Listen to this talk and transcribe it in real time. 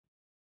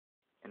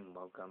and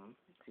welcome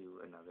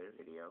to another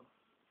video.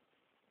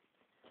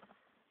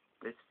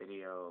 This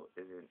video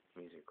isn't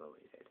music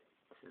related.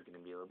 This is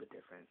going to be a little bit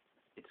different.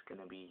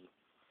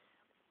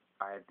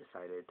 I've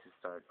decided to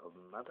start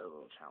another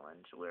little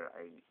challenge where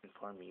I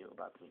inform you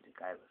about the music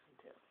I listen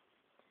to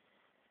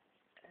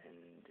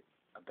and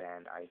a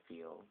band I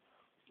feel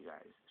you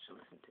guys should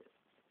listen to.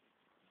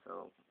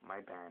 So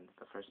my band,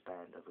 the first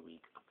band of the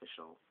week,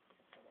 official,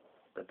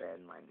 the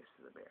band Minus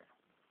the Bear.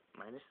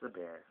 Minus the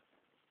Bear,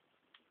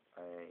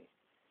 I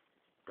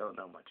don't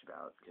know much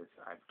about because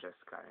I've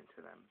just got into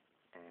them.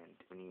 And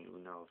when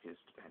you know if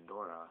it's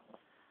Pandora,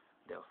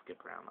 they'll skip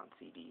around on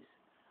CDs.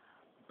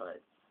 But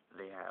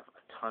they have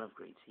a ton of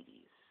great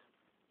CDs.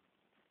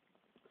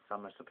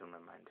 Some are slipping my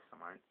mind, some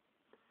aren't.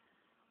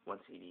 One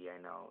CD I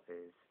know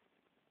is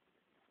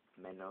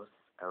Menos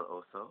El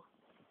Oso,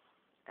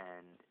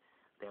 and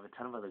they have a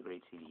ton of other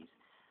great CDs.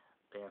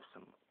 They have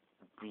some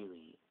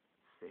really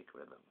sick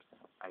rhythms.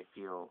 I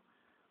feel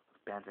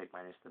with bands like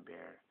Minus the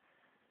Bear,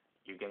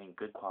 you're getting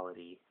good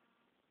quality,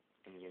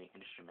 and you're getting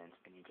instruments,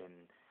 and you're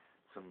getting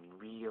some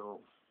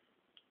real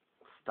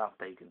stuff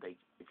that you could, like,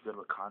 if you go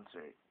to a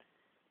concert,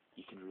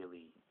 you can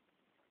really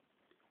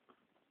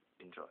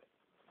enjoy.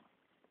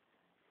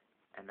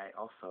 And I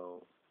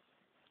also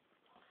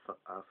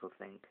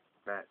think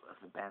that with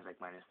the bands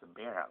like Minus the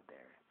Bear out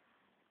there,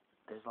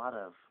 there's a lot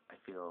of, I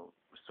feel,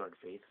 restored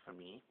faith for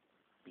me,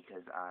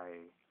 because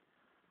I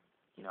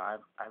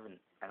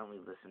don't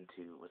really listen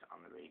to what's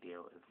on the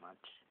radio as much,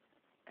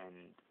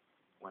 and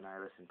when I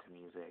listen to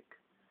music,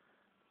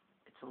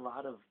 it's a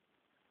lot of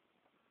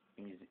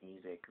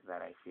music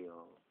that I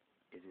feel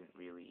isn't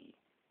really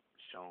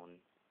shown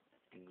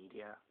in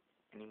media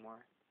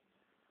anymore,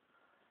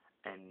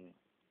 and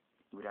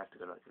you would have to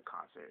go to like a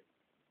concert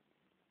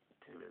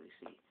to really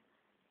see.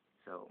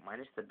 So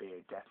Minus the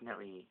Bear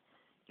definitely,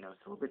 it's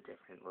a little bit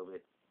different, a little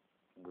bit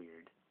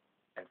weird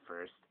at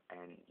first,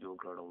 and you'll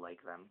grow to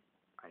like them,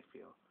 I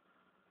feel.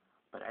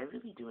 But I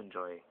really do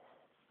enjoy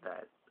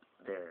that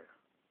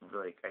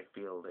I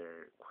feel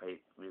they're quite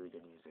really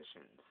good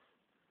musicians.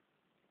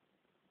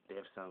 They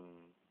have some,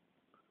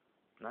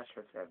 I'm not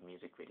sure if they have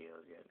music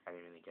videos yet. I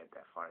didn't really get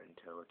that far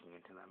into looking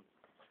into them.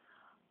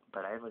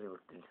 But I've already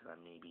looked into them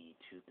maybe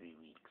 2-3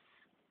 weeks,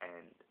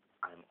 and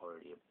I'm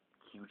already a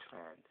huge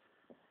fan.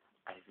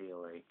 I feel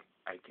like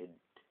I could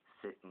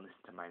sit and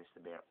listen to Minus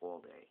the Bear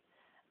all day,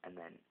 and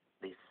then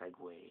they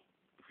segue,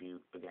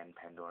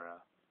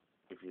 Pandora,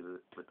 if you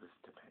listen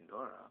to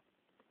Pandora,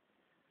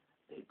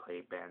 they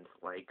play bands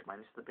like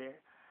Minus the Bear,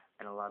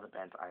 and a lot of the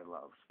bands I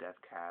love. Death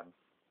Cab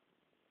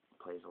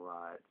plays a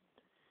lot,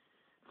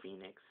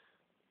 Phoenix,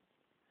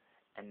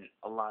 and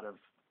a lot of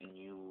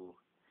new,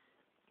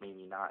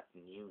 maybe not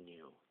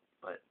new,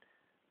 but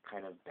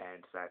kind of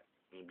bands that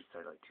maybe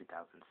started like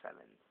 2007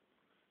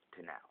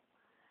 to now.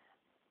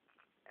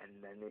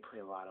 And then they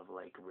play a lot of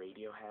like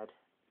Radiohead,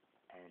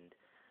 and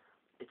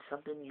it's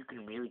something you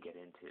can really get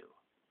into.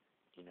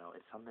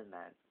 It's something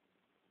that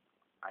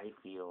I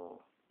feel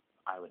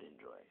I would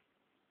enjoy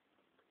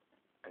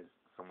as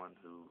someone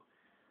who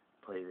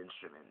plays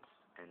instruments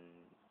and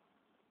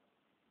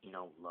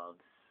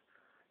loves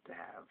to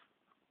have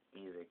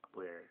music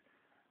where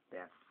they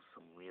have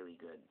some really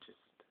good just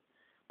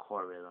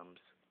core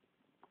rhythms,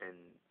 and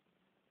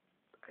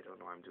I don't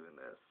know why I'm doing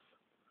this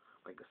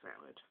like a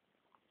sandwich.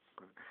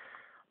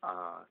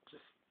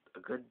 Just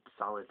a good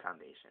solid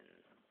foundation.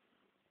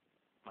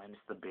 Minus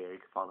the Bear,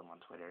 you can follow them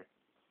on Twitter.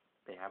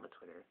 They have a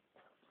Twitter,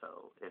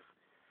 so if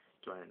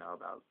you want to know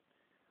about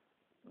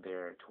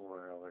their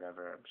tour or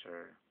whatever, I'm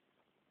sure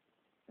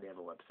they have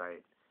a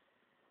website,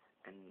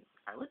 and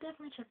I would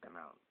definitely check them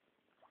out.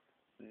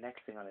 The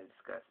next thing I want to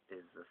discuss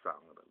is the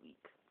song of the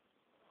week.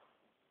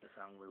 The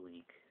song of the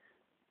week,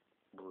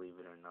 believe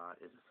it or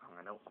not, is a song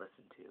I don't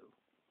listen to,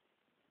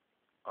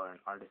 or an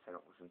artist I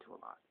don't listen to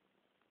a lot.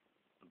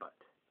 But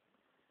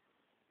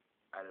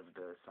out of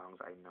the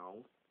songs I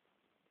know,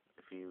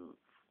 if you're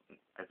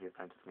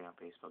friends with me on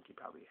Facebook, you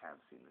probably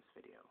have seen this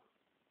video.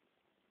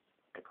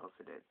 I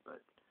posted it, but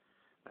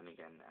then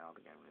again, I don't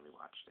think I really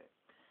watched it.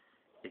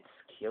 It's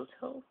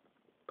Kyoto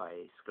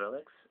by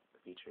Skrillex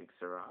featuring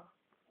Syrah.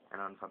 I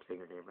don't know if I'm saying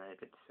her name right,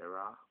 if it's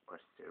Syrah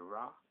or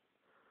Syrah.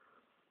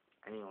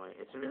 Anyway,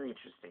 it's a really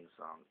interesting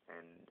song,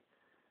 and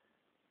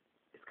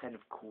it's kind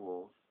of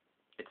cool.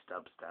 It's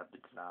dubstep.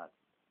 It's not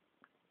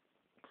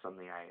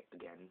something I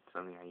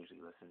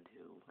usually listen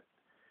to.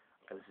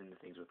 I listen to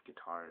things with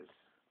guitars,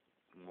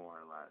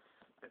 more or less,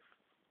 if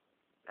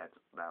that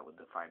would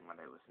define what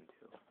I listen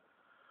to.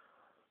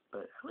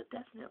 But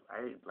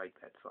I like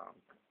that song,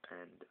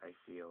 and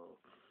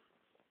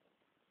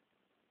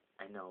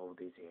I know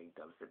they say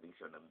dubstep means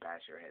you're gonna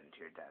bash your head into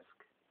your desk,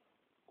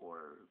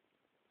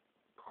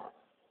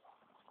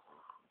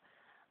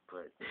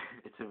 but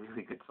it's a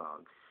really good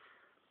song.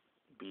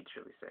 Beat's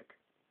really sick,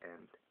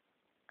 and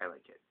I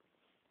like it.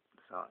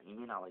 So you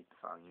may not like the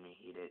song, you may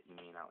hate it, you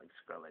may not like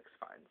Skrillex,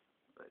 fine.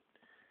 But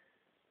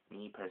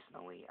me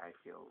personally, I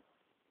feel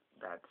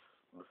that's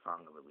the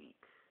song of the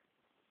week.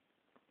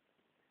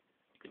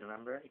 You can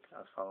remember, you can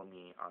also follow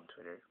me on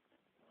Twitter.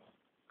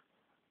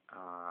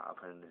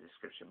 put in the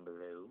description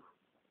below.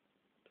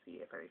 See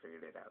if I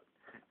figured it out.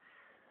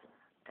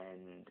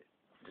 And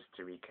just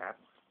to recap,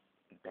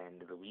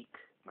 Band of the Week,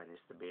 minus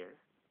the beer.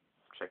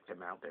 Check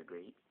them out, they're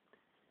great.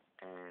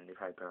 And they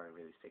probably put on a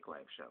really sick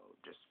live show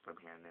just from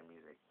hearing their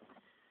music.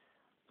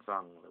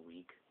 Song of the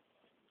Week,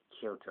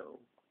 Kyoto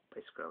by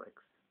Skrillex,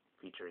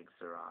 featuring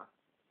Syrah,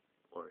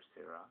 or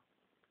Syrah.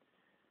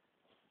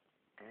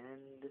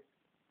 And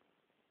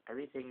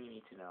everything you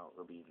need to know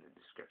will be in the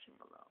description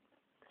below.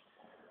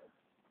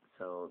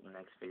 So the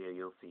next video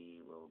you'll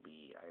see will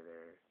be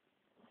either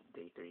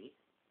day 3,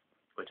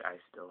 which I'm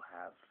still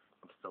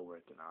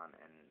working on,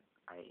 and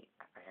I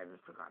haven't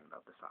forgotten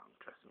about the song,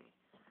 trust me.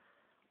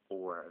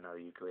 Or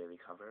another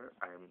ukulele cover.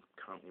 I'm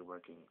currently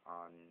working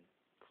on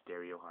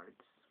stereo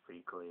hearts for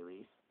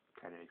ukulele.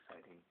 Kind of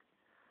exciting.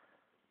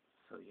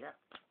 So yeah.